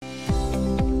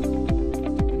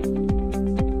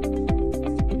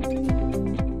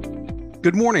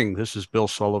Good morning. This is Bill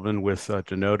Sullivan with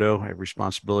Denodo. I have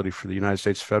responsibility for the United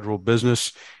States federal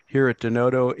business here at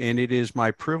Denodo, and it is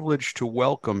my privilege to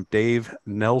welcome Dave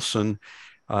Nelson.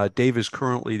 Dave is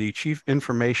currently the Chief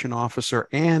Information Officer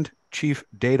and Chief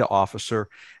Data Officer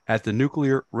at the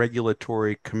Nuclear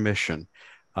Regulatory Commission.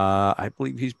 I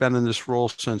believe he's been in this role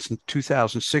since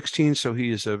 2016, so he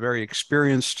is a very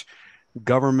experienced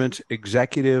government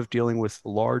executive dealing with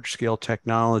large scale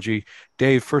technology.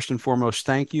 Dave, first and foremost,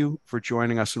 thank you for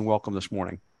joining us and welcome this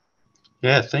morning.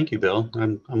 Yeah, thank you, Bill.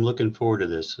 I'm looking forward to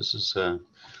this. This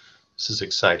is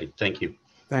exciting. Thank you.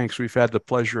 Thanks. We've had the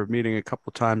pleasure of meeting a couple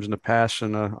of times in the past,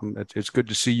 and it's good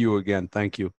to see you again.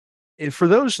 Thank you. And for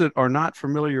those that are not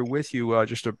familiar with you,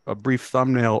 just a brief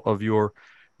thumbnail of your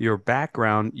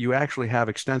background. You actually have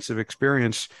extensive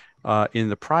experience in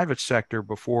the private sector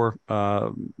before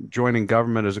joining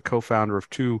government as a co-founder of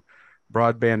two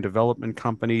broadband development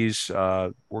companies,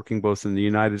 working both in the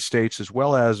United States as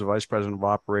well as a vice president of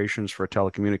operations for a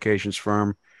telecommunications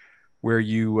firm where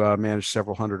you manage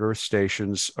several hundred Earth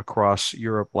stations across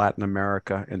Europe, Latin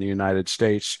America, and the United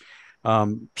States.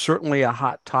 Certainly a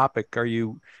hot topic. Are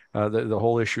you the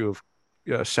whole issue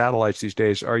of satellites these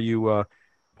days? Are you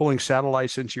pulling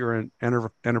satellites into your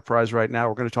enterprise right now?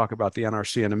 We're going to talk about the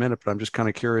NRC in a minute, but I'm just kind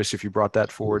of curious if you brought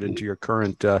that forward into your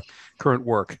current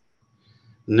work.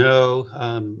 No,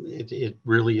 it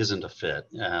really isn't a fit,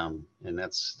 and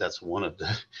that's one of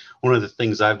the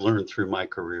things I've learned through my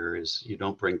career is you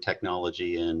don't bring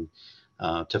technology in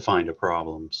to find a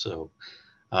problem. So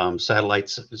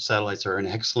satellites are an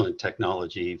excellent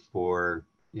technology for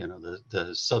the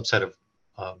subset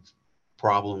of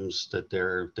problems that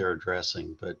they're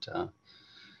addressing, but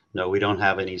no, we don't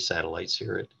have any satellites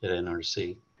here at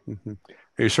NRC. Mm-hmm.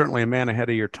 You're certainly a man ahead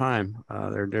of your time.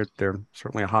 They're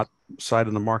certainly a hot side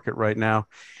in the market right now.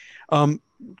 Um,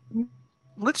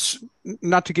 let's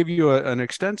not to give you an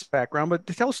extensive background, but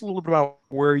to tell us a little bit about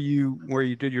where you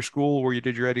did your school, where you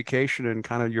did your education, and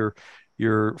kind of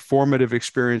your formative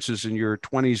experiences in your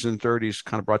 20s and 30s,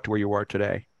 kind of brought to where you are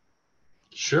today.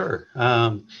 Sure.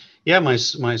 Yeah, my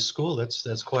school,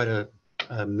 that's quite a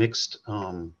mixed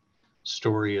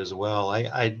story as well.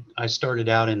 I started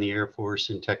out in the Air Force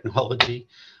in technology,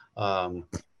 um,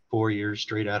 4 years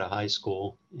straight out of high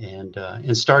school, and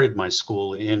started my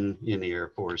school in the Air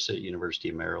Force at University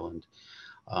of Maryland.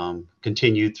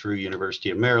 Continued through University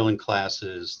of Maryland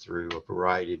classes, through a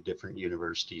variety of different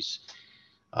universities.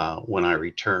 When I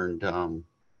returned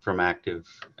from active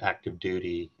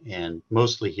duty, and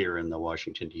mostly here in the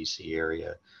Washington D.C.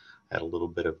 area, had a little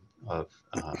bit of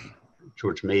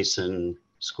George Mason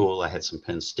school. I had some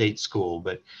Penn State school,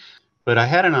 but I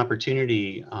had an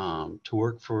opportunity to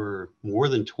work for more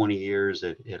than 20 years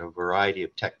at a variety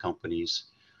of tech companies,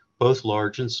 both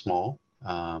large and small.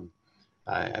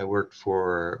 I worked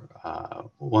for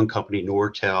one company,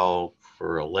 Nortel,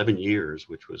 for 11 years,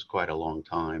 which was quite a long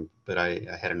time. But I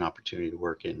had an opportunity to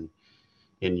work in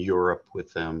Europe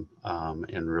with them,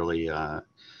 and really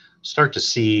start to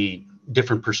see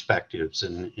different perspectives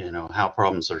and how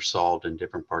problems are solved in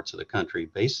different parts of the country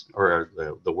based, or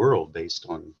the world, based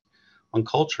on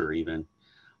culture even.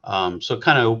 So it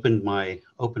kind of opened my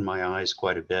eyes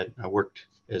quite a bit. I worked,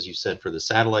 as you said, for the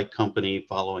satellite company.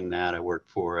 Following that, I worked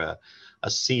for a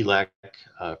CLEC.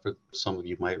 For some of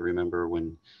you might remember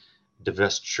when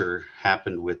divestiture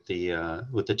happened with the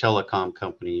telecom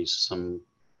companies. Some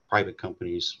private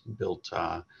companies built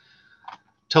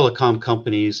telecom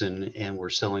companies and were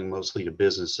selling mostly to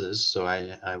businesses. So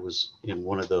I was in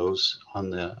one of those on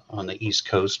the East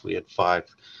Coast. We had five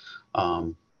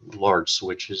large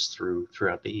switches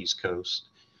throughout the East Coast.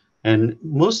 And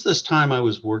most of this time I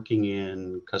was working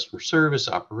in customer service,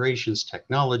 operations,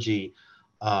 technology,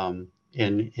 and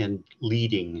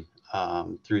leading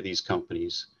through these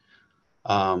companies.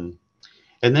 Um,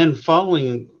 and then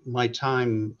following my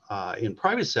time in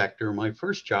private sector, my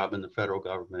first job in the federal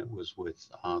government was with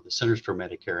the Centers for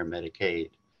Medicare and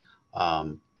Medicaid.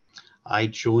 Um, I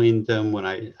joined them when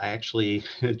I actually,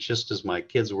 just as my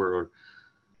kids were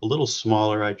a little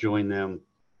smaller, I joined them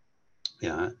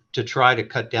to try to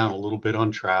cut down a little bit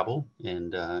on travel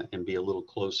and be a little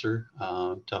closer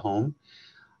to home.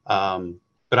 Um,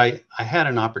 but I had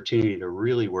an opportunity to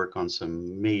really work on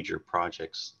some major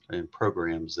projects and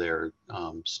programs there,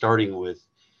 starting with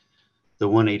the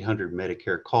 1-800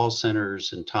 Medicare call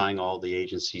centers and tying all the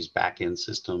agencies' back-end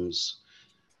systems,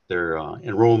 their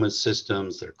enrollment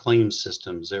systems, their claims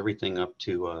systems, everything up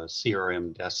to a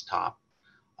CRM desktop,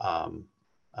 um,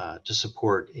 to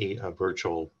support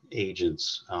virtual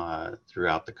agents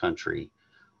throughout the country,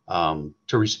 to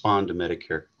respond to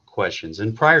Medicare questions.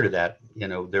 And prior to that,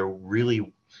 there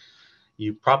really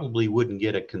you probably wouldn't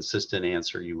get a consistent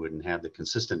answer. You wouldn't have the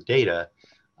consistent data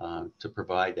to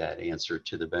provide that answer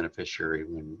to the beneficiary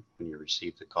when you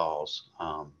receive the calls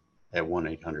at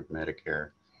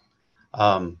 1-800-Medicare.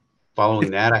 Following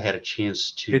If that, I had a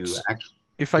chance to it's actually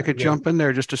if I could go. jump in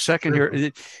there just a second Sure.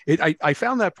 here, I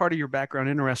found that part of your background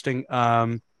interesting.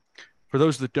 For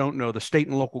those that don't know, the state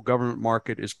and local government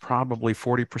market is probably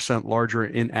 40% larger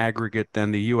in aggregate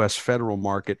than the U.S. federal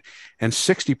market, and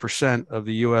 60% of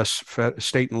the U.S.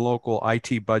 state and local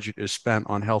IT budget is spent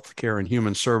on healthcare and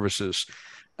human services.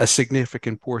 A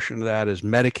significant portion of that is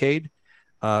Medicaid,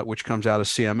 which comes out of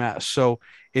CMS. So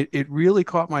it really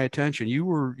caught my attention. You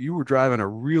were driving a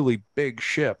really big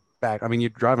ship back. I mean, you're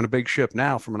driving a big ship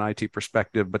now from an IT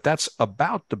perspective, but that's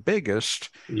about the biggest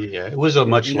Yeah, it was a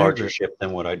much in larger aggregate. ship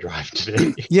than what I drive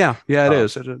today. Yeah, yeah, it Um,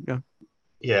 is. Yeah.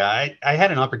 yeah, I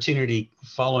had an opportunity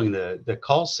following the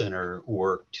call center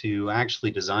work to actually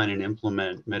design and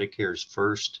implement Medicare's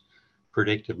first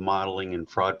predictive modeling and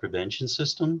fraud prevention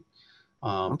system, to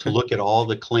Okay. look at all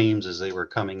the claims as they were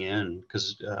coming in,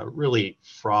 because really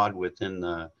fraud within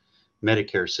the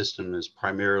Medicare system is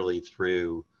primarily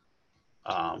through,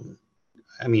 um,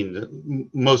 I mean,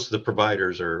 most of the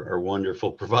providers are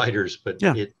wonderful providers, but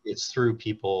Yeah. it's through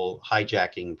people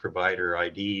hijacking provider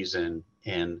IDs and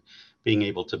being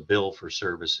able to bill for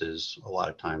services a lot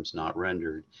of times not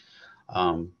rendered.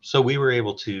 So we were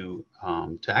able to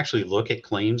actually look at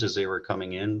claims as they were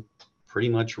coming in pretty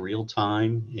much real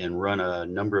time and run a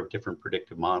number of different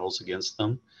predictive models against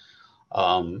them,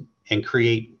 and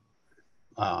create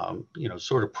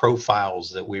sort of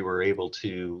profiles that we were able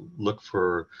to look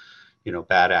for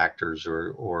bad actors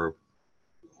or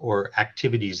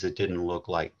activities that didn't look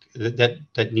like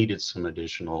that needed some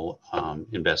additional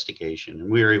investigation, and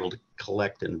we were able to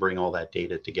collect and bring all that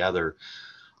data together,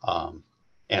 um,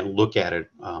 and look at it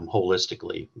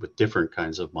holistically with different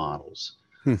kinds of models.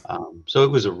 Hmm. So it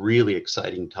was a really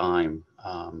exciting time,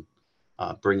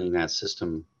 bringing that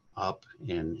system up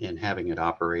and having it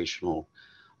operational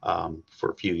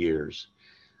for a few years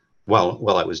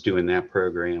while I was doing that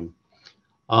program.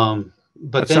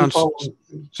 But That then sounds following,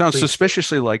 sounds please.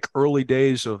 suspiciously like early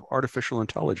days of artificial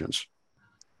intelligence.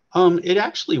 It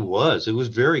actually was. It was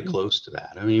very close to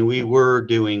that. I mean, we were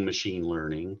doing machine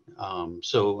learning.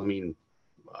 So, I mean,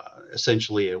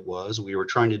 essentially, we were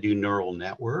trying to do neural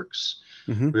networks.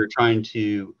 Mm-hmm. We were trying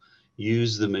to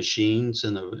use the machines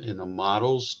and the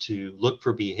models to look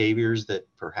for behaviors that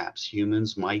perhaps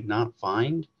humans might not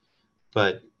find,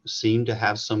 but seem to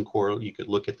have some correlation. You could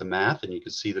look at the math and you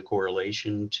could see the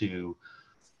correlation to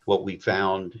what we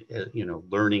found,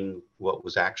 learning what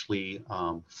was actually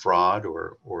fraud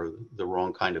or the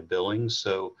wrong kind of billing.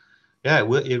 So, yeah,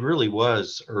 it really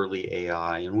was early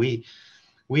AI, and we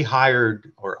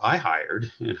hired, or I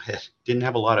hired, and I didn't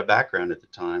have a lot of background at the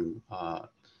time.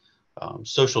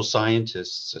 Social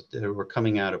scientists that were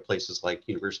coming out of places like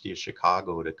University of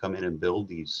Chicago to come in and build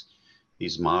these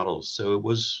models. So it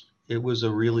was a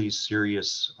really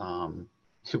serious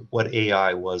what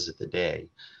AI was at the day.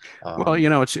 Well,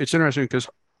 Um, it's interesting because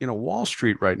Wall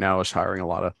Street right now is hiring a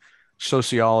lot of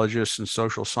sociologists and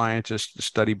social scientists to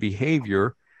study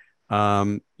behavior.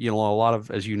 A lot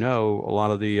of, as you know, a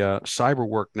lot of the cyber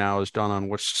work now is done on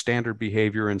what's standard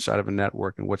behavior inside of a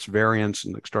network and what's variance,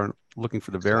 and start looking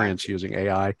for the variance exactly. using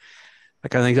AI.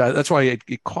 Like I think that's why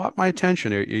it caught my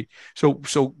attention. So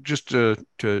just to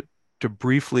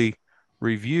briefly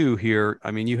review here,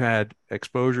 I mean, you had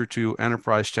exposure to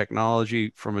enterprise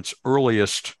technology from its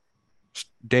earliest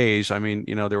days. I mean,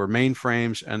 there were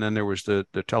mainframes, and then there was the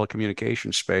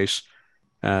telecommunication space,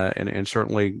 and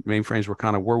certainly mainframes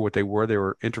were what they were. They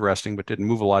were interesting, but didn't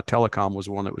move a lot. Telecom was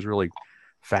one that was really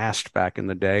fast back in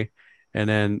the day, and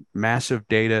then massive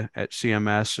data at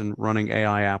CMS and running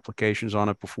AI applications on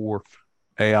it before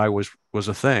AI was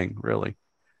a thing, really.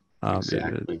 Um, it,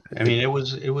 Exactly. I it, mean, it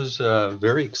was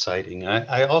very exciting.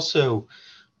 I also,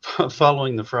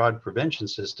 following the fraud prevention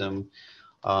system,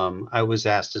 I was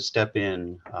asked to step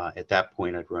in. At that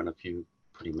point, I'd run a few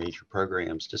pretty major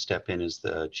programs to step in as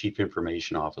the chief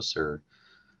information officer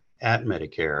at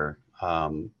Medicare,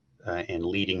 and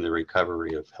leading the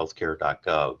recovery of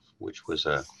healthcare.gov, which was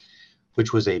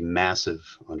a massive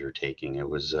undertaking. It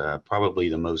was probably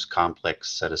the most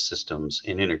complex set of systems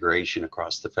and integration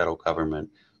across the federal government,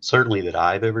 certainly that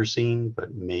I've ever seen,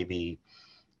 but maybe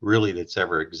really that's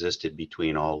ever existed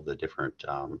between all the different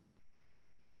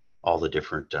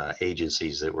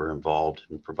agencies that were involved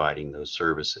in providing those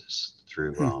services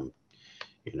through, hmm.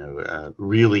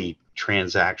 really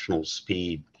transactional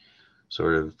speed,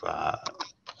 sort of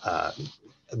uh,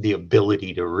 the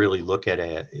ability to really look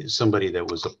at somebody that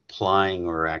was applying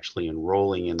or actually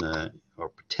enrolling in the or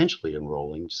potentially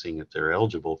enrolling, seeing if they're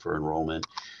eligible for enrollment,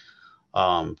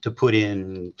 to put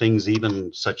in things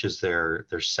even such as their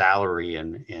salary,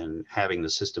 and having the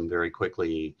system very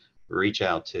quickly reach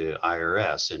out to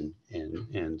IRS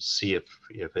and see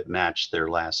if it matched their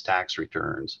last tax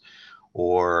returns,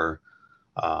 or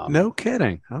No um,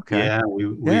 kidding. Okay. yeah,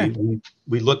 Yeah.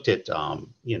 we looked at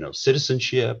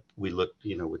citizenship. We looked,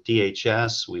 with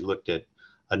DHS. We looked at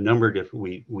a number of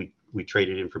different. We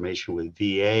traded information with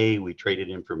VA. We traded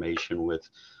information with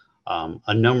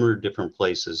a number of different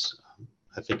places.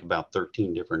 I think about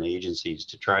 13 different agencies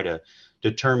to try to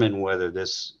determine whether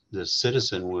this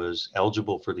citizen was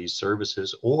eligible for these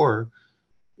services, or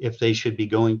if they should be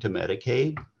going to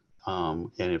Medicaid.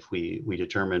 And if we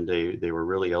determined they were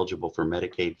really eligible for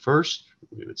Medicaid first,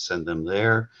 we would send them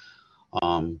there.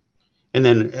 Um, and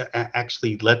then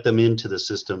actually let them into the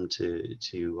system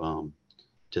to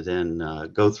then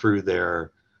go through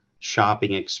their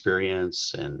shopping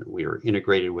experience. And we were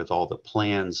integrated with all the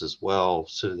plans as well,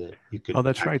 so that you Oh, could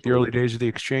that's right. The actually. early days of the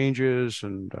exchanges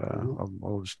and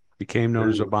Mhm. became known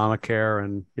as Very Obamacare.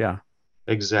 And yeah,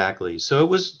 exactly. So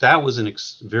that was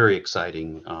very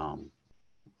exciting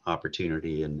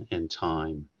opportunity and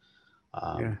time. yeah.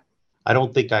 Um, I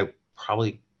don't think I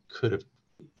probably could have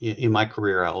in my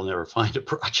career. I'll never find a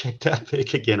project that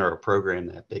big again, or a program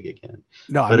that big again.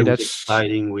 No, I But mean, it was that's,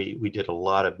 exciting. We did a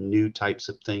lot of new types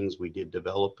of things. We did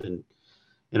develop in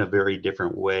a very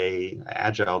different way.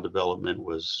 Agile development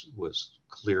was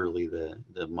clearly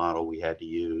the model we had to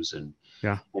use,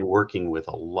 yeah. and working with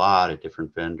a lot of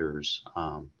different vendors,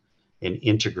 and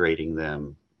integrating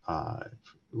them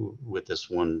with this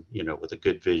one, with a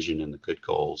good vision and the good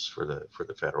goals for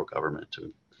the federal government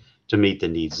to meet the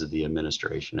needs of the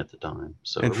administration at the time.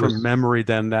 So And it from was memory,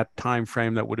 then that time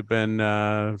frame that would have been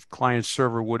client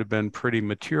server would have been pretty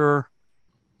mature.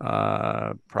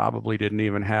 Probably didn't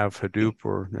even have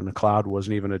Hadoop, and the cloud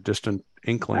wasn't even a distant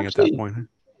inkling at that actually point.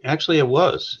 actually it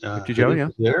was Did you? Oh, Hadoop yeah.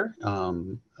 was there.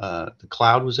 The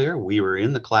cloud was there. We were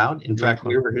in the cloud. In You're in the fact,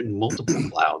 we cloud. were in multiple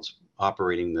clouds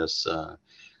operating this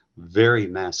very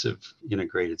massive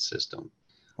integrated system.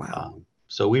 Wow.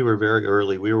 So we were very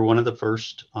early. We were one of the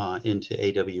first into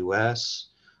AWS,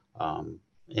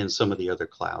 and some of the other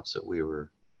clouds that we were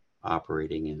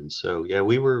operating in. So yeah,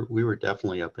 we were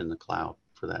definitely up in the cloud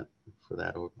for that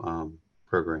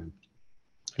program.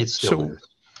 It still So, is.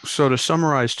 so to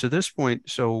summarize to this point,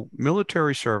 so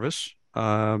military service,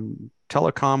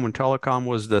 telecom when telecom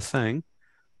was the thing,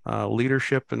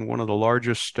 leadership in one of the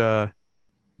largest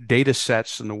data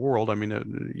sets in the world. I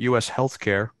mean, U.S.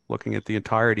 healthcare, looking at the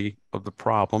entirety of the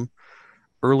problem,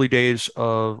 early days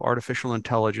of artificial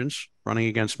intelligence running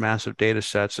against massive data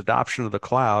sets, adoption of the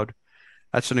cloud.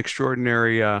 That's an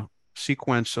extraordinary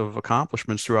sequence of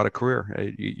accomplishments throughout a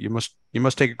career. You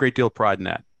must take a great deal of pride in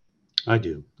that. I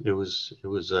do. It was.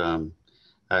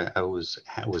 I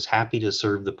was happy to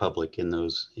serve the public in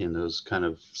those kind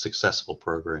of successful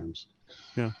programs.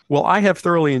 Yeah. Well, I have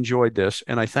thoroughly enjoyed this,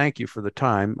 and I thank you for the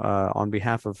time. On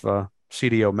behalf of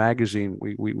CDO Magazine,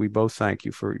 we both thank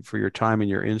you for your time and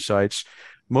your insights.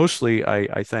 Mostly,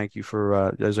 I thank you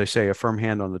for, as I say, a firm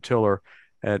hand on the tiller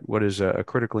at what is a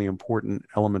critically important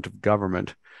element of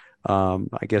government.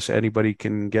 I guess anybody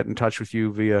can get in touch with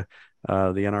you via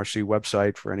the NRC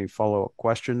website for any follow-up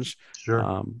questions.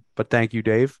 Sure. But thank you,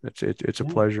 Dave. It's a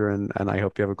Yeah. pleasure, and I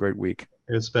hope you have a great week.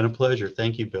 It's been a pleasure.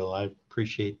 Thank you, Bill. I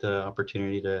appreciate the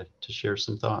opportunity to share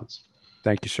some thoughts.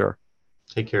 Thank you, sir.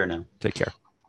 Take care now. Take care.